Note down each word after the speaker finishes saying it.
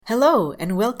Hello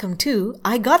and welcome to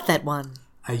I Got That One,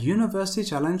 a University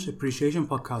Challenge Appreciation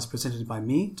podcast presented by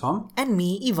me, Tom. and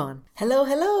me, Yvonne.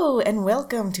 Hello and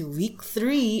welcome to week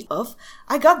 3 of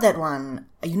I Got That One,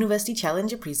 a University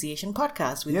Challenge Appreciation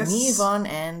podcast with me, Yvonne,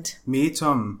 and me,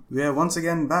 Tom. We are once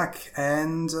again back,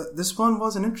 and this one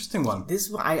was an interesting one.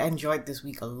 I enjoyed this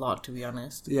week a lot, to be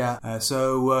honest. Yeah,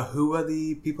 so who were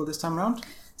the people this time around?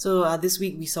 So this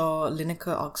week we saw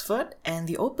Linacre Oxford and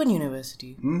the Open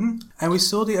University. Mm-hmm. And we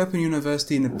saw the Open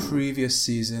University in the previous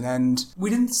season, and we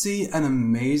didn't see an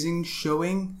amazing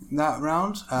showing that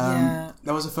round. That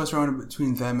was the first round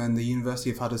between them and the University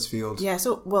of Huddersfield. Yeah,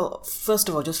 so, well, first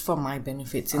of all, just for my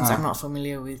benefit, since I'm not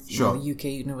familiar with the UK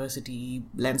university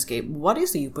landscape, what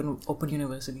is the Open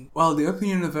University? Well, the Open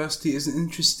University is an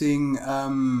interesting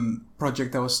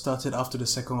project that was started after the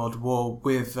Second World War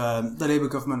with the Labour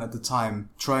government at the time,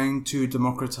 trying to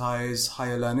democratise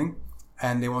higher learning,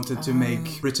 and they wanted to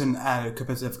make Britain a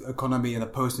competitive economy in a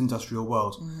post-industrial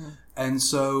world. Mm-hmm. And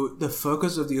so the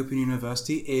focus of the Open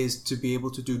University is to be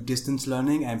able to do distance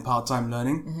learning and part-time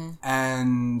learning,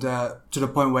 and to the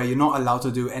point where you're not allowed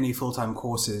to do any full-time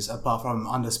courses apart from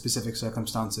under specific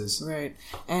circumstances. Right.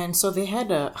 And so they have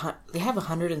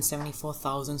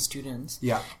 174,000 students.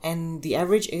 Yeah. And the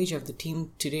average age of the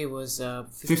team today was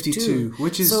 52,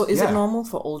 which is... So is it normal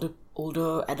for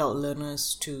older adult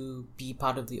learners to be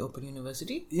part of the Open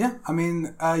University? Yeah, I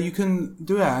mean, you can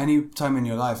do it at any time in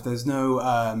your life. There's no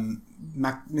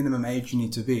minimum age you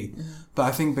need to be. Mm-hmm. But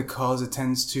I think because it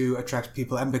tends to attract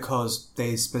people, and because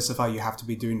they specify you have to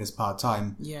be doing this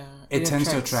part-time, it tends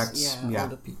to attract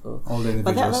older people. Older individuals.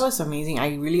 But that was amazing.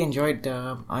 I really enjoyed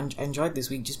this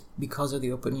week just because of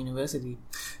the Open University.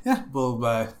 Yeah, we'll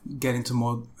get into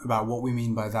more about what we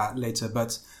mean by that later,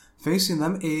 but... facing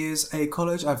them is a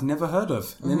college I've never heard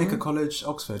of, Linacre College,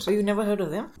 Oxford. Oh, you've never heard of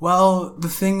them? Well, the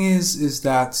thing is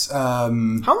that...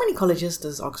 how many colleges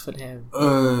does Oxford have?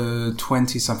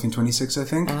 20-something, 26, I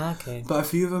think. Ah, okay. But a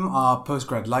few of them are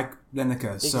postgrad, like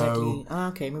Linacre. Exactly.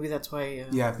 Okay, maybe that's why...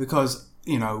 Yeah, because...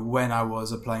 You know, when I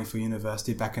was applying for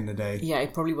university back in the day... Yeah,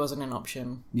 it probably wasn't an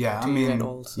option. Yeah, I mean... At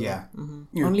all, so. Yeah.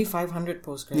 Mm-hmm. Only 500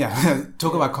 postgrads. Yeah,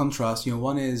 talk about contrast. You know,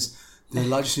 one is... the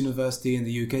largest university in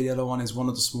the UK, the other one is one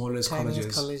of the smallest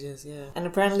colleges. Yeah. And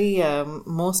apparently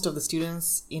most of the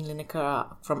students in Linacre are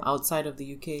from outside of the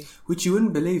UK. Which you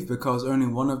wouldn't believe because only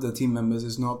one of the team members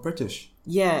is not British.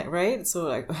 Yeah, right? So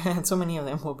so many of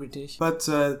them were British. But,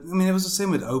 I mean, it was the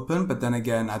same with Open, but then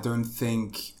again, I don't think...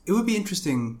 It would be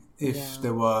interesting if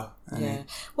there were any. Yeah.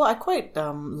 Well, I quite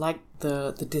liked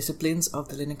the disciplines of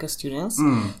the Linacre students.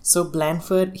 So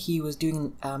Blandford, he was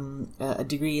doing a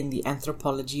degree in the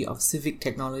anthropology of civic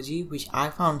technology, which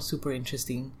I found super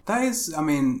interesting. That is, I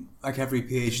mean, like every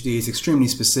PhD is extremely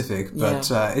specific, but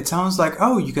it sounds like,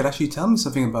 oh, you could actually tell me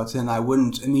something about it and I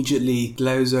wouldn't immediately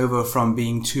glaze over from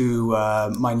being too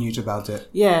minute about it.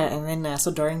 Yeah, and then so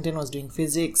Dorrington was doing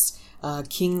physics.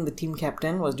 King, the team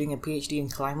captain, was doing a PhD in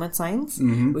climate science,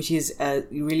 which is a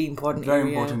really important area.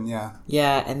 Very important, yeah.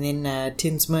 Yeah, and then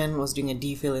Tinsman was doing a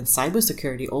DPhil in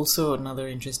cybersecurity, also another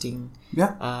interesting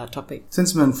topic.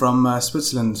 Tinsman from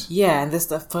Switzerland. Yeah, and this is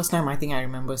the first time I think I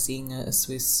remember seeing a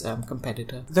Swiss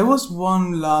competitor. There was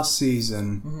one last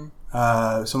season,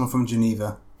 someone from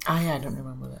Geneva. Ah, yeah, I don't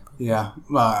remember that. Yeah,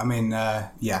 well, I mean,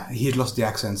 he had lost the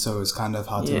accent, so it's kind of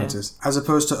hard to notice. As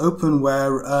opposed to Open,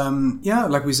 where,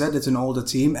 like we said, it's an older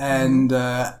team, and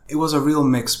it was a real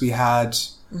mix. We had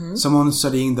someone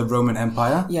studying the Roman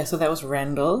Empire. Yeah, so that was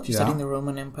Randall, studying the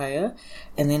Roman Empire.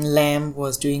 And then Lamb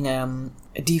was doing a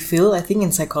DPhil, I think,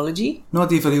 in psychology.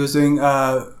 Not DPhil, he was doing...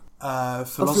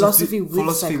 philosophy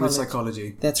with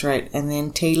psychology. That's right. And then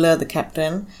Taylor, the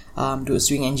captain, was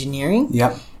doing engineering.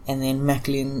 Yep. And then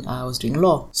Macklin was doing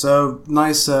law. So,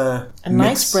 nice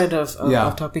nice spread of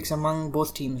topics among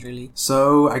both teams, really.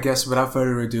 So, I guess without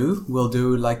further ado, we'll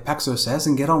do like Paxo says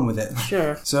and get on with it.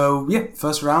 Sure. So,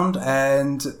 first round,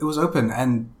 and it was Open,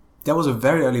 and that was a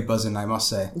very early buzz-in, I must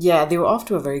say. Yeah, they were off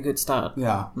to a very good start.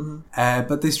 Yeah.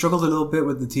 But they struggled a little bit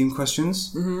with the team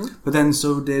questions. But then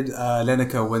so did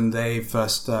Linacre when they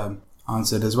first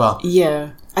answered as well.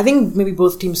 Yeah. I think maybe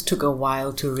both teams took a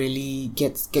while to really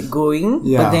get going.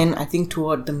 Yeah. But then I think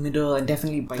toward the middle and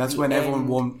definitely by that's the when end,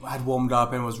 everyone had warmed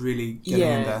up and was really getting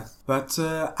in there. But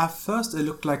at first it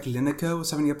looked like Linacre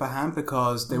was having the upper hand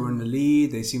because they were in the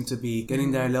lead. They seemed to be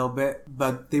getting there a little bit.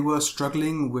 But they were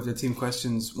struggling with the team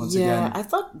questions once again. Yeah, I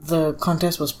thought the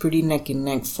contest was pretty neck and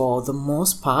neck for the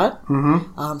most part.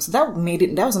 So that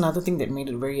was another thing that made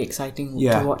it very exciting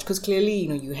to watch. Because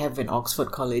clearly, you have an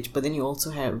Oxford college, but then you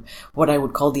also have what I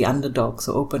would call called the underdog,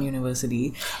 so Open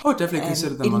University. Oh, definitely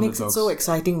consider them It underdogs. makes it so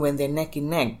exciting when they're neck in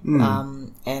neck.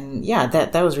 And yeah,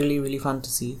 that was really, really fun to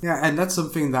see. Yeah, and that's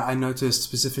something that I noticed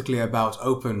specifically about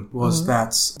Open was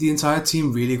that the entire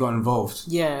team really got involved.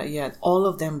 Yeah. All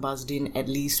of them buzzed in at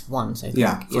least once, I think.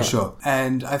 Yeah, for sure.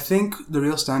 And I think the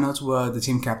real standouts were the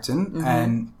team captain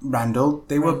and Randall.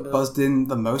 They were buzzed in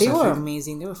the most, They I were think.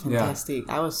 amazing. They were fantastic.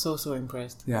 I was so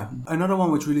impressed. Yeah. Another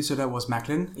one which really stood out was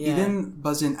Macklin. He Yeah. didn't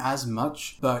buzz in as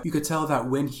much, but you could tell that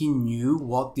when he knew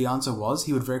what the answer was,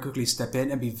 he would very quickly step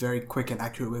in and be very quick and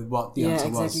accurate with what the answer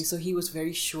was. Yeah, exactly. So he was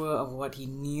very sure of what he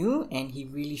knew, and he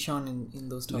really shone in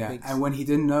those topics. Yeah, and when he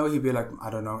didn't know, he'd be like, I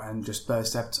don't know, and just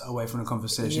stepped away from the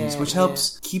conversations, which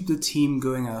helps keep the team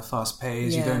going at a fast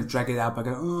pace. You don't drag it out by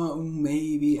going, oh,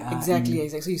 maybe. Exactly.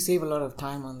 So you save a lot of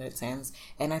time on that sense.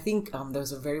 And I think there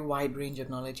was a very wide range of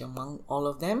knowledge among all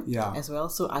of them as well.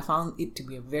 So I found it to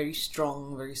be a very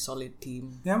strong, very solid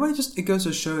team. Yeah, well, it goes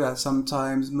to show that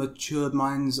sometimes matured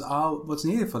minds are what's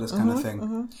needed for this kind of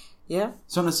thing. Yeah.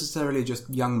 It's not necessarily just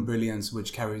young brilliance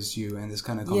which carries you in this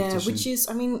kind of competition. Yeah, which is,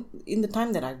 I mean, in the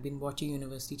time that I've been watching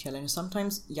University Challenge,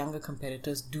 sometimes younger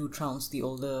competitors do trounce the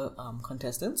older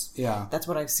contestants. Yeah. That's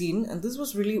what I've seen. And this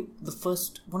was really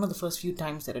one of the first few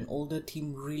times that an older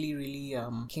team really, really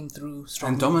came through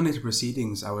strongly. And dominated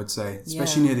proceedings, I would say.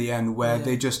 Especially near the end, where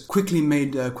they just quickly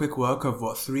made quick work of,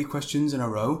 3 questions in a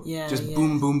row? Yeah.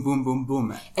 Boom, boom, boom, boom,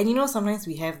 boom. And sometimes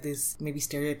we have this maybe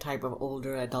stereotype of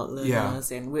older adult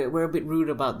learners, and we're a bit rude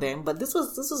about them, but this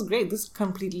was great. This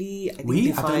completely, I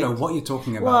think, I don't know what you're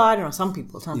talking about. Well, I don't know, some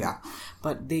people, yeah,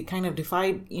 but they kind of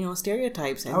defied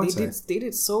stereotypes, and they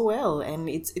did so well. And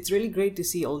it's really great to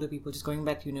see older people just going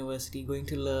back to university, going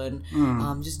to learn,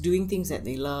 just doing things that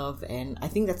they love. And I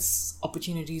think that's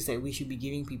opportunities that we should be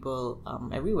giving people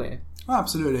everywhere. Oh,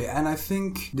 absolutely. And I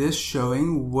think this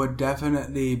showing would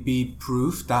definitely be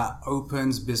proof that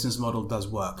Open's business model does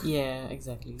work. Yeah,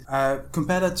 exactly.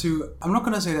 Compared that to, I'm not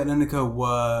going to say that Lineker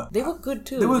were... They were good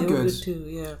too. They were good too,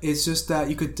 yeah. It's just that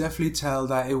you could definitely tell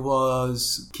that it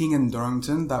was King and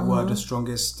Dorrington that were the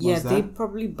strongest ones there. They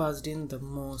probably buzzed in the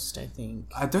most, I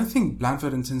think. I don't think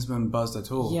Blanford and Tinsman buzzed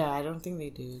at all. Yeah, I don't think they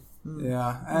did.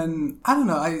 Yeah, and I don't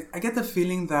know, I get the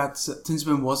feeling that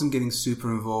Tinsman wasn't getting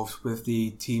super involved with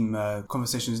the team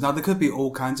conversations. Now, there could be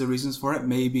all kinds of reasons for it.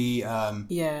 Maybe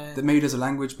maybe there's a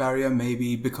language barrier,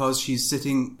 maybe because she's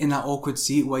sitting in that awkward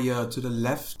seat where you're to the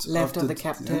left of the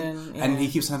captain. And he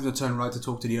keeps having to turn right to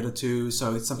talk to the other two,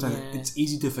 so it's sometimes it's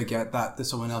easy to forget that there's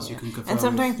someone else you can confer and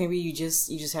sometimes with. Maybe you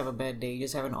just have a bad day, you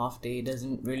just have an off day. It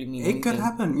doesn't really mean anything. It could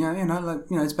happen,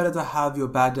 it's better to have your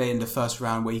bad day in the first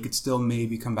round where you could still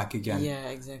maybe come back again. Yeah,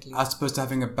 exactly. As opposed to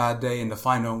having a bad day in the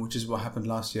final, which is what happened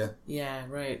last year. Yeah,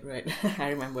 right. I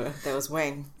remember. That was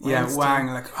Wang.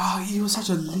 Wang, he was such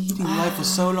a leading light for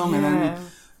so long, and then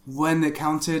when it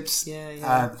counted,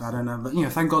 I don't know, but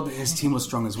thank God that his team was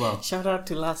strong as well. Shout out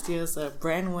to last year's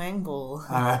Bran Wang Bowl.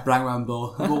 Bran Wang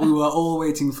Bowl, what we were all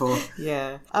waiting for.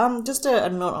 Yeah. Just a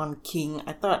note on King.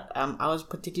 I thought I was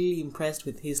particularly impressed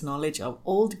with his knowledge of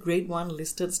old Grade 1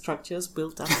 listed structures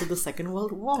built after the Second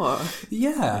World War.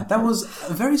 Yeah, that was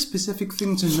a very specific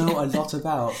thing to know a lot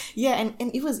about. Yeah, and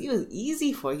it was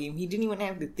easy for him. He didn't even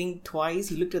have to think twice.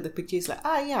 He looked at the picture. He's like,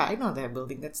 I know that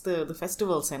building. That's the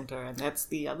festival center, and that's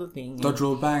the other thing.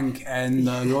 Dodrell Bank and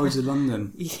Lloyd's of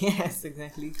London. Yes,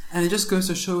 exactly. And it just goes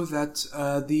to show that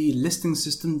the listing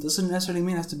system doesn't necessarily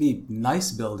mean it has to be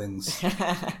nice buildings.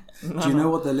 Do you know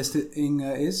what the listing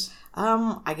is?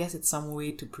 I guess it's some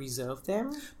way to preserve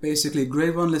them. Basically,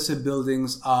 Grade 1 listed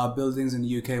buildings are buildings in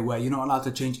the UK where you're not allowed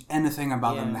to change anything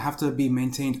about them. They have to be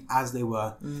maintained as they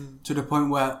were. To the point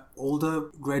where older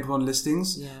Grade 1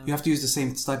 listings, you have to use the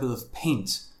same type of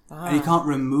paint. And you can't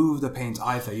remove the paint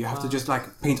either. You have to just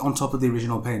paint on top of the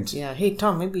original paint. Yeah. Hey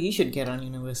Tom, maybe you should get on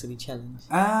University Challenge.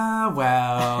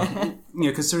 Well,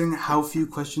 considering how few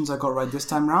questions I got right this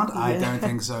time round, I don't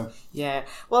think so. Yeah.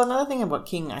 Well, another thing about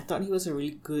King, I thought he was a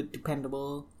really good,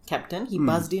 dependable captain. He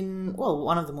buzzed in,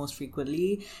 one of the most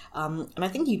frequently. And I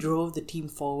think he drove the team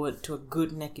forward to a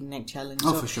good neck-and-neck challenge.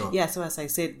 For sure. Yeah, so as I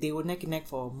said, they were neck-and-neck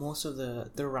for most of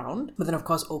the round. But then, of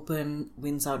course, Open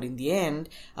wins out in the end.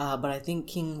 But I think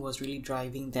King was really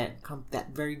driving that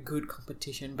very good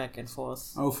competition back and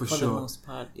forth. For sure. For the most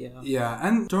part, yeah. Yeah,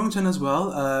 and Dorrington as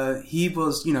well. He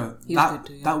was, He was good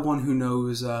too, that one who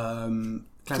knows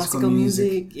classical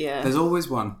music. Yeah. There's always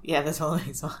one. Yeah, there's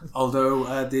always one.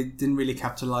 Although they didn't really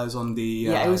capitalize on the...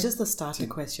 yeah, it was just the starter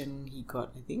question he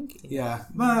got, I think. Yeah,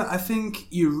 but I think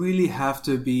you really have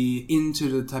to be into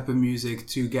the type of music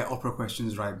to get opera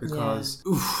questions right, because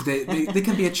they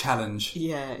can be a challenge.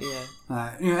 Yeah.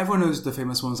 Everyone knows the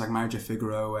famous ones like Marriage of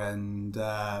Figaro and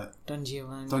Don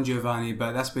Giovanni. Don Giovanni,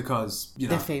 but that's because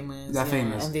they're famous. They're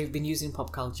famous, and they've been used in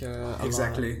pop culture a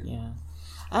exactly. lot. Yeah.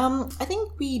 I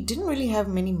think we didn't really have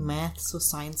many maths or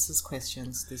sciences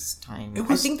questions this time.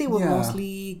 I think they were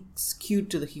mostly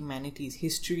skewed to the humanities: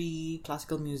 history,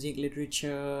 classical music,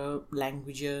 literature,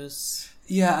 languages.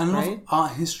 Yeah, and a lot of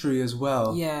art history as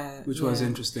well. Yeah. Which was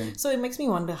interesting. So it makes me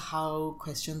wonder how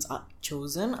questions are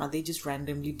chosen. Are they just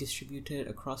randomly distributed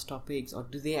across topics, or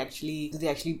do they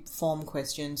actually form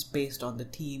questions based on the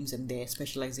teams and their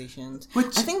specializations?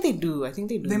 Which I think they do.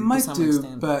 They might do,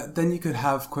 extent. But then you could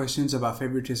have questions about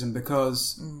favoritism,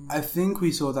 because I think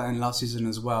we saw that in last season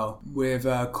as well, with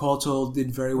Courtauld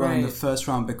did very well in the first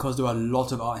round because there were a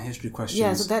lot of art history questions.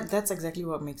 Yeah, so that's exactly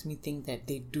what makes me think that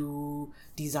they do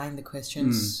design the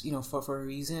questions, for a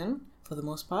reason, for the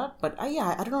most part. But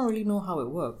I don't really know how it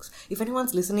works. If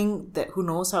anyone's listening who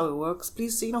knows how it works,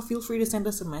 please, feel free to send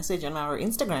us a message on our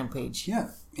Instagram page.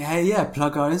 Yeah,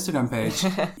 plug our Instagram page.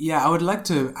 I would like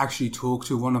to actually talk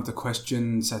to one of the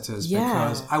question setters,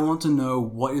 because I want to know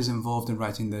what is involved in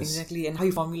writing this. Exactly, and how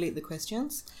you formulate the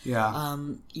questions. Yeah.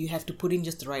 You have to put in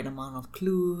just the right amount of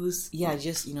clues. Yeah,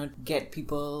 just, get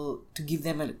people to give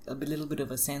them a little bit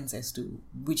of a sense as to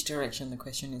which direction the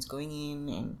question is going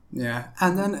in.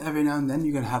 And then every now and then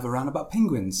you can have a round about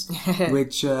penguins,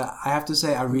 which I have to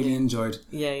say I really enjoyed.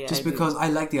 Yeah. Just because I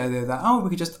like the idea that, we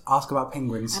could just ask about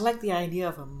penguins. I like the idea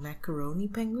of a macaroni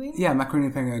penguin? Yeah,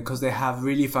 macaroni penguin, because they have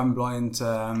really flamboyant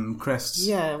crests.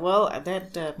 Yeah, well,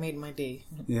 that made my day.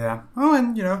 Yeah. Oh,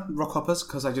 and, rock hoppers,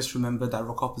 because I just remembered that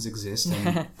rock hoppers exist,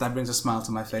 and that brings a smile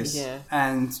to my face. Yeah.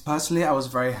 And personally, I was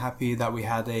very happy that we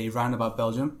had a round about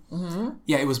Belgium. Mm-hmm.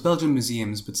 Yeah, it was Belgian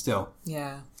museums, but still.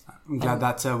 Yeah. I'm glad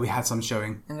that we had some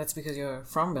showing. And that's because you're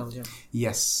from Belgium.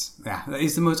 Yes. Yeah, that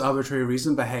is the most arbitrary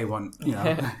reason, but hey,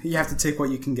 you have to take what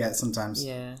you can get sometimes.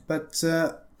 Yeah. But...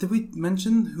 did we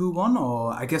mention who won,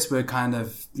 or I guess we're kind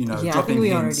of, dropping hints? I think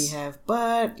we already have.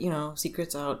 But,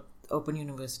 secrets out, Open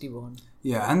University won.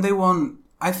 Yeah, and they won,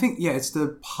 I think, it's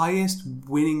the highest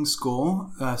winning score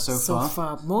so far. So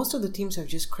far. Most of the teams have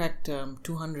just cracked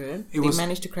 200. They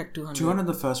managed to crack 200. 200 in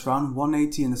the first round,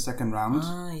 180 in the second round.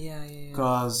 Yeah.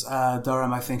 Because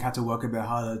Durham, I think, had to work a bit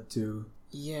harder to...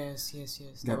 Yes.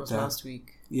 That was last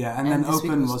week. Yeah, and then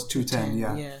Open was 210,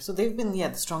 Yeah, so they've been,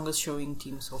 the strongest showing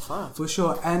team so far. For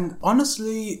sure, and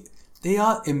honestly, they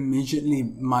are immediately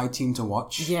my team to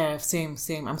watch. Yeah, same.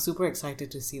 I'm super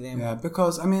excited to see them. Yeah,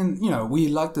 because, we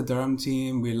like the Durham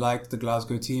team, we like the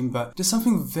Glasgow team, but there's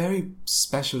something very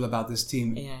special about this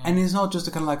team. Yeah. And it's not just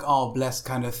a kind of blessed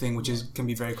kind of thing, which can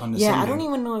be very condescending. Yeah, I don't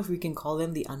even know if we can call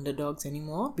them the underdogs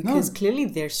anymore, because clearly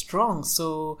they're strong.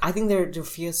 So I think they're a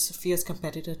fierce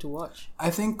competitor to watch. I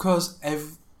think because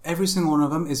every single one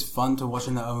of them is fun to watch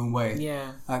in their own way.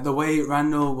 Yeah. The way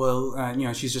Randall will,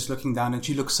 she's just looking down and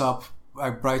she looks up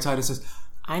bright-eyed and says,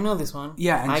 I know this one.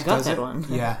 Yeah, and I got that one.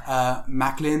 Yeah.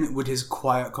 Macklin with his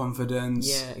quiet confidence.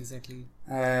 Yeah, exactly.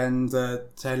 And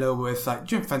Taylor with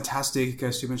fantastic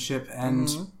steamership. And,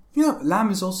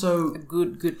 Lamb is also... a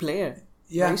good player.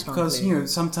 Yeah, because,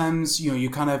 sometimes, you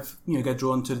kind of, get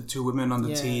drawn to the two women on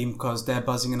the team because they're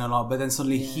buzzing in a lot, but then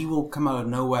suddenly he will come out of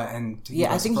nowhere and...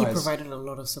 I think he provided a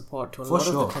lot of support to a lot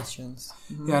of the questions.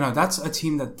 Mm-hmm. Yeah, no, that's a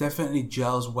team that definitely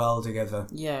gels well together.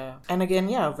 Yeah, and again,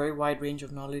 a very wide range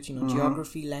of knowledge,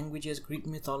 geography, languages, Greek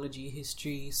mythology,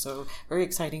 history, so very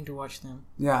exciting to watch them.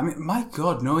 Yeah, my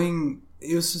God, knowing...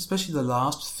 It was especially the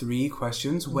last three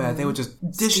questions where they were just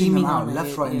dishing them out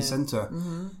left, right, and center.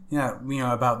 Mm-hmm.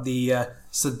 Yeah, about the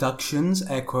seductions,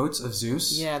 air quotes, of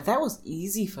Zeus. Yeah, that was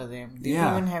easy for them. They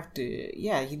didn't even have to...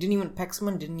 Yeah,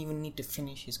 Paxman didn't even need to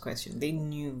finish his question. They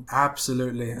knew.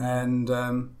 Absolutely. And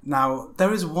now,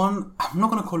 there is one, I'm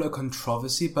not going to call it a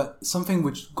controversy, but something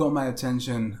which got my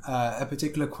attention. A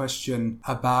particular question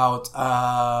about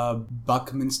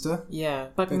Buckminster. Yeah,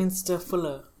 Buckminster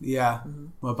Fuller. Yeah,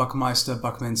 well, Buckminster,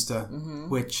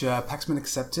 which Paxman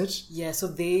accepted. Yeah, so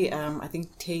they, I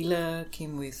think Taylor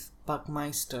came with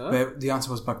Buckminster. But the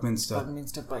answer was Buckminster.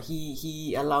 Buckminster, but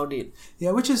he allowed it.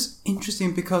 Yeah, which is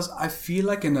interesting because I feel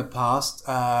like in the past,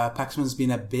 Paxman's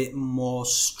been a bit more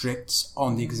strict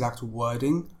on the exact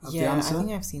wording of the answer. I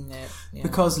think I've seen that. Yeah.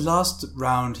 Because last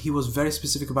round, he was very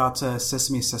specific about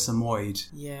Sesame Sesamoid.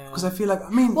 Yeah. Because I feel like,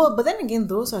 Well, but then again,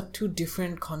 those are two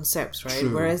different concepts, right?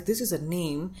 True. Whereas this is a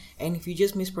name, and if you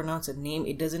just mispronounce a name,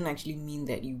 it doesn't actually mean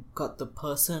that you got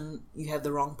you have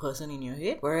the wrong person in your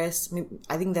head. Whereas,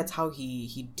 I think that's how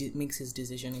he makes his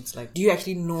decision. It's like, do you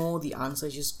actually know the answer,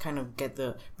 just kind of get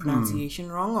the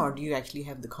pronunciation wrong, or do you actually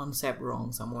have the concept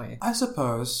wrong somewhere? I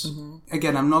suppose.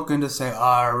 Again, I'm not going to say,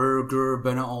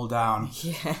 burn it all down.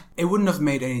 Yeah. It wouldn't have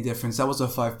made any difference. That was a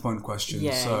 5-point question.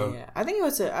 Yeah. I think it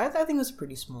was a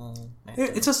pretty small matter.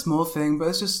 It's a small thing, but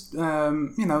it's just, it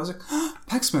was like,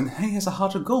 Paxman, he has a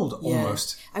heart of gold,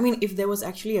 almost. I mean, if there was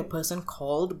actually a person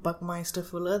called Buckminster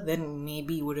Fuller, then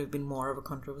maybe it would have been more of a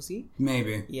controversy.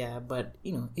 Maybe. Yeah, but,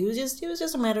 it was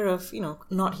just a matter of,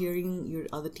 not hearing your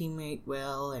other teammate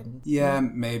well and... Yeah,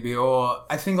 maybe. Or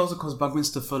I think also because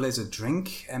Buckminster Fuller is a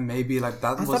drink, and maybe like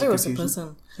that I was thought a it was confusion.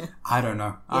 a person. I don't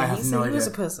know. Yeah, I have no idea. He was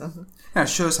a person. Yeah, it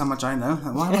shows how much I know.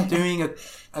 Why am I doing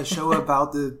a show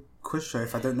about the quiz show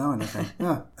if I don't know anything?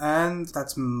 Yeah. And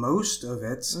that's most of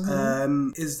it.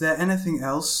 Is there anything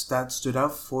else that stood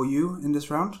out for you in this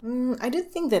round? I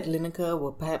did think that Lineker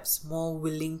were perhaps more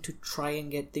willing to try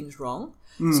and get things wrong.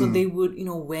 So they would,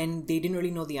 when they didn't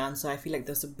really know the answer, I feel like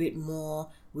there's a bit more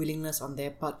willingness on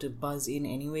their part to buzz in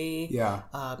anyway. Yeah.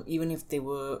 Even if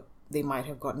they might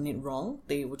have gotten it wrong,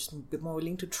 they were just a bit more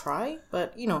willing to try.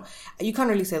 But, you can't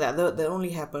really say that. That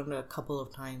only happened a couple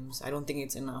of times. I don't think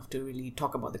it's enough to really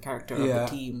talk about the character of the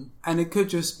team. And it could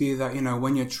just be that,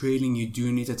 when you're trailing, you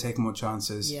do need to take more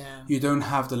chances. Yeah. You don't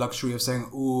have the luxury of saying,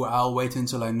 I'll wait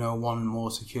until I know one more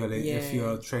securely if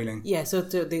you're trailing. Yeah, so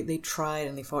they tried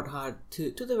and they fought hard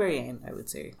to the very end, I would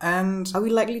say. And are we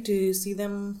likely to see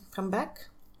them come back?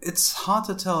 It's hard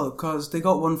to tell because they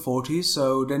got 140,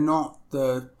 so they're not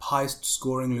the highest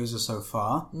scoring loser so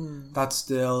far. That's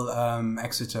still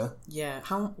Exeter. Yeah.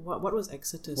 What was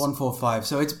Exeter's? 145.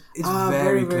 So it's very,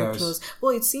 very very close.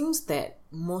 Well, it seems that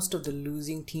most of the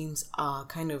losing teams are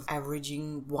kind of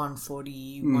averaging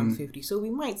 140, 150. So we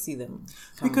might see them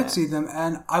come We could back. see them,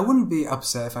 and I wouldn't be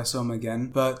upset if I saw them again.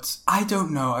 But I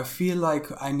don't know. I feel like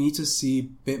I need to see a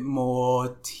bit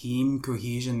more team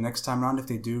cohesion next time around if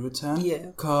they do return. Yeah.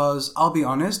 Because I'll be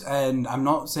honest, and I'm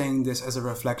not saying this as a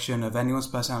reflection of anyone's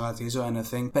personalities or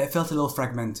anything, but it felt a little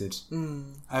fragmented.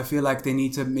 I feel like they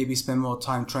need to maybe spend more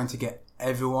time trying to get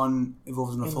everyone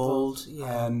involved in the fold.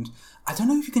 Yeah. And I don't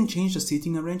know if you can change the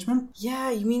seating arrangement.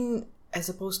 Yeah, you mean as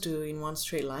opposed to in one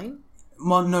straight line?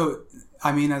 Well, no,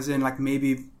 I mean as in like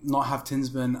maybe not have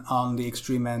Tinsman on the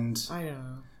extreme end. I don't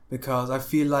know. Because I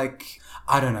feel like,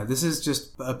 I don't know, this is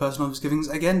just a personal misgivings.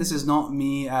 Again, this is not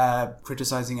me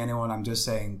criticizing anyone. I'm just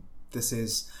saying this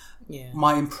is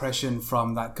my impression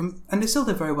from that. And they still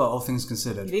did very well, all things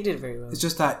considered. They did very well. It's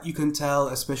just that you can tell,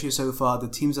 especially so far, the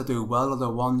teams that do well are the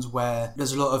ones where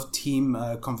there's a lot of team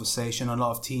conversation, a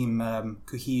lot of team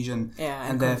cohesion. Yeah,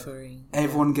 and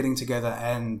everyone getting together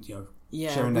and,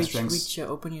 sharing their strengths. Which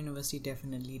Open University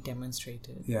definitely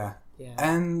demonstrated. Yeah. Yeah.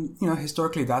 And,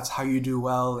 historically, that's how you do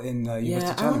well in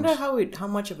University Challenge. I wonder how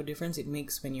much of a difference it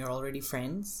makes when you're already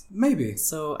friends. Maybe.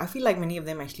 So I feel like many of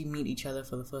them actually meet each other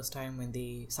for the first time when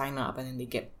they sign up and then they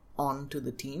get on to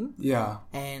the team. Yeah.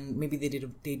 And maybe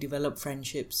they develop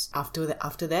friendships after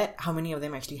that. How many of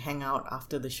them actually hang out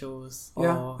after the shows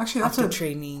or actually, after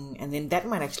training? And then that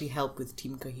might actually help with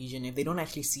team cohesion. If they don't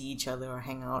actually see each other or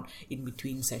hang out in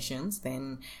between sessions,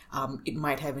 then it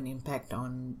might have an impact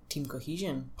on team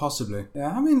cohesion. Possibly.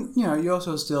 Yeah, I mean, you're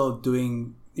also still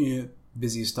doing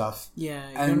busy stuff. Yeah,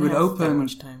 and with Open,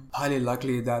 much time. highly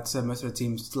likely that most of the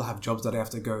teams still have jobs that they have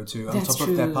to go to on That's top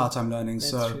true. of their part-time learning. That's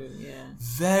so true, yeah.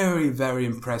 Very, very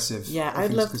impressive. Yeah,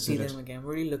 I'd love to see them again.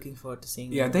 Really looking forward to seeing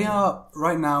them. Yeah, they are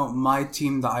right now my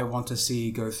team that I want to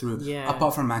see go through. Yeah.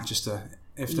 Apart from Manchester.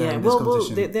 If they're in this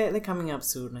competition. They're coming up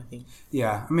soon, I think.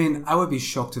 Yeah, I mean, I would be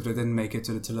shocked if they didn't make it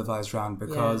to the televised round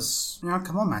because,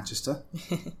 come on, Manchester.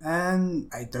 And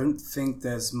I don't think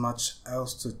there's much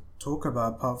else to talk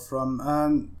about apart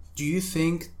from, do you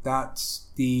think that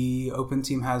the Open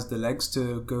team has the legs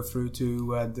to go through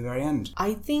to the very end?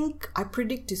 I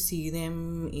predict to see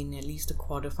them in at least the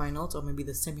quarterfinals or maybe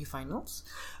the semifinals.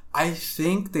 I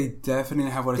think they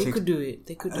definitely have what it They takes. could do it.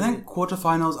 They could do I think it.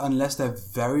 quarterfinals, unless they're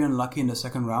very unlucky in the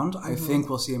second round, I think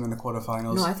we'll see them in the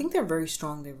quarterfinals. No, I think they're very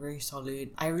strong. They're very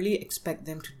solid. I really expect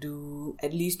them to do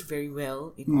at least very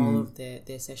well in all of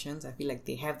their sessions. I feel like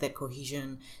they have that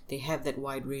cohesion. They have that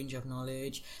wide range of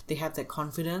knowledge. They have that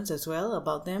confidence as well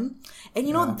about them. And,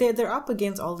 you know, they're up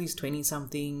against all these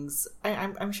 20-somethings.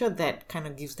 I'm sure that kind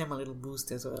of gives them a little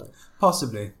boost as well.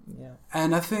 Possibly. Yeah.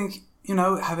 And I think, you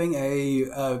know, having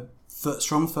a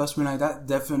strong first win like that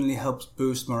definitely helps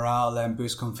boost morale and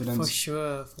boost confidence. For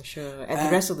sure. And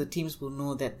the rest of the teams will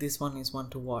know that this one is one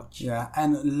to watch. Yeah,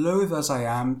 and loath as I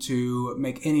am to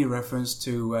make any reference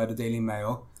to the Daily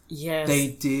Mail, Yes. they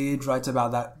did write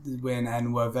about that win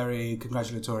and were very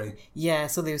congratulatory. Yeah,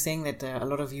 so they were saying that a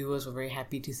lot of viewers were very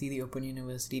happy to see the Open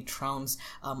University trounce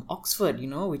Oxford, you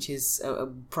know, which is a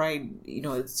pride, you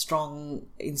know, strong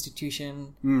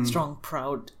institution, strong,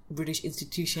 proud British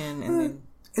institution, and then...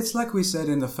 It's like we said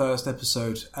in the first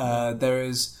episode, there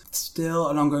is still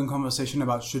an ongoing conversation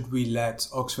about should we let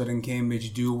Oxford and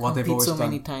Cambridge do what they've always so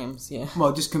done. many times, yeah.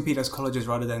 Well, just compete as colleges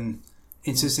rather than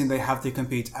insisting they have to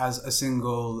compete as a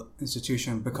single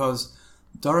institution, because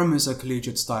Durham is a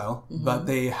collegiate style, but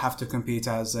they have to compete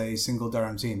as a single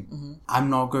Durham team.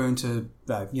 I'm not going to,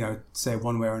 say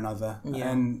one way or another. Yeah.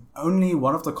 And only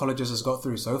one of the colleges has got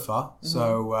through so far,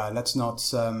 so let's not...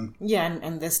 Yeah,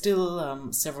 and there's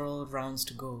still several rounds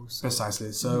to go. So.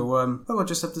 Precisely. So we'll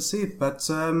just have to see. But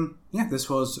this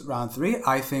was round 3.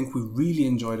 I think we really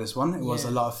enjoyed this one. It was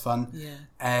a lot of fun. Yeah.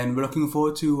 And we're looking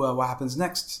forward to what happens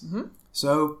next.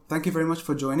 So thank you very much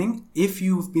for joining. If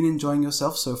you've been enjoying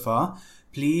yourself so far,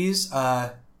 please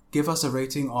give us a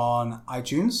rating on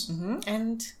iTunes.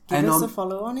 And give us a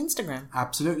follow on Instagram.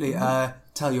 Absolutely.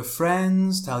 Tell your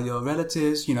friends, tell your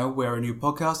relatives, you know, we're a new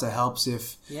podcast. It helps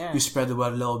if you spread the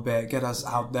word a little bit, get us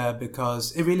out there,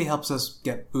 because it really helps us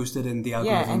get boosted in the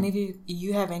algorithm. Yeah, and if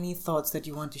you have any thoughts that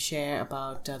you want to share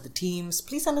about the teams,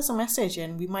 please send us a message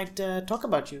and we might talk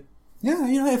about you. Yeah,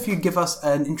 you know, if you give us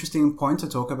an interesting point to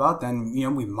talk about, then, you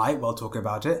know, we might well talk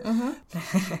about it.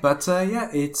 But,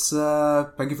 it's,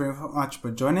 thank you very much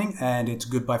for joining, and it's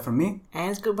goodbye from me.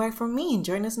 And it's goodbye from me.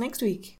 Join us next week.